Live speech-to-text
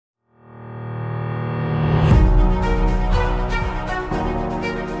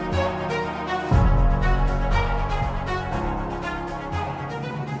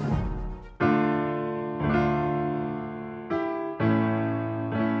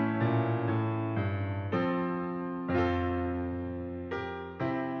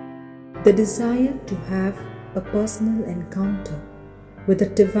The desire to have a personal encounter with the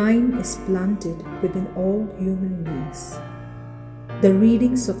divine is planted within all human beings. The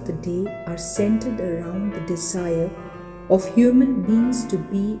readings of the day are centered around the desire of human beings to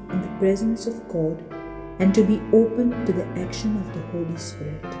be in the presence of God and to be open to the action of the Holy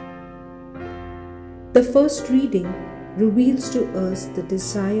Spirit. The first reading reveals to us the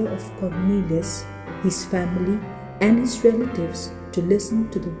desire of Cornelius, his family, and his relatives to listen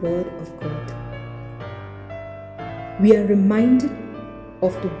to the word of God. We are reminded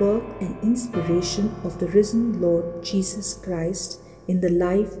of the work and inspiration of the risen Lord Jesus Christ in the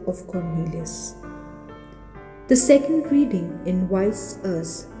life of Cornelius. The second reading invites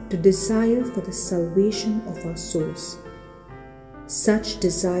us to desire for the salvation of our souls. Such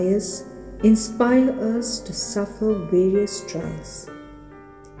desires inspire us to suffer various trials.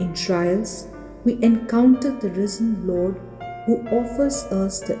 In trials, we encounter the risen Lord who offers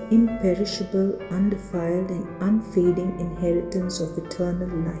us the imperishable, undefiled, and unfading inheritance of eternal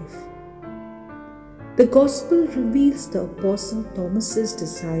life. The Gospel reveals the Apostle Thomas's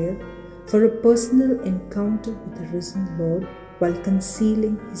desire for a personal encounter with the risen Lord while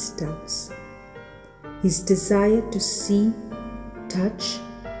concealing his doubts. His desire to see, touch,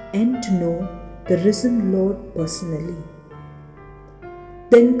 and to know the risen Lord personally.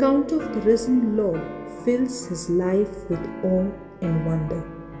 The encounter of the risen Lord fills his life with awe and wonder.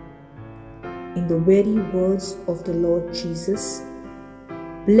 In the very words of the Lord Jesus,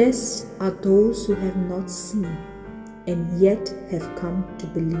 "Blessed are those who have not seen and yet have come to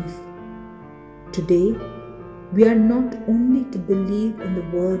believe." Today, we are not only to believe in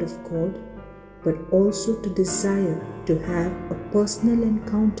the Word of God, but also to desire to have a personal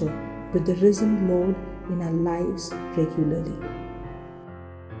encounter with the risen Lord in our lives regularly.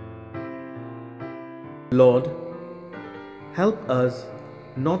 Lord, help us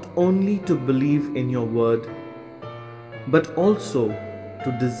not only to believe in your word, but also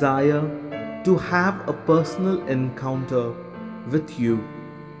to desire to have a personal encounter with you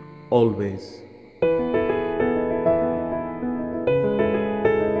always.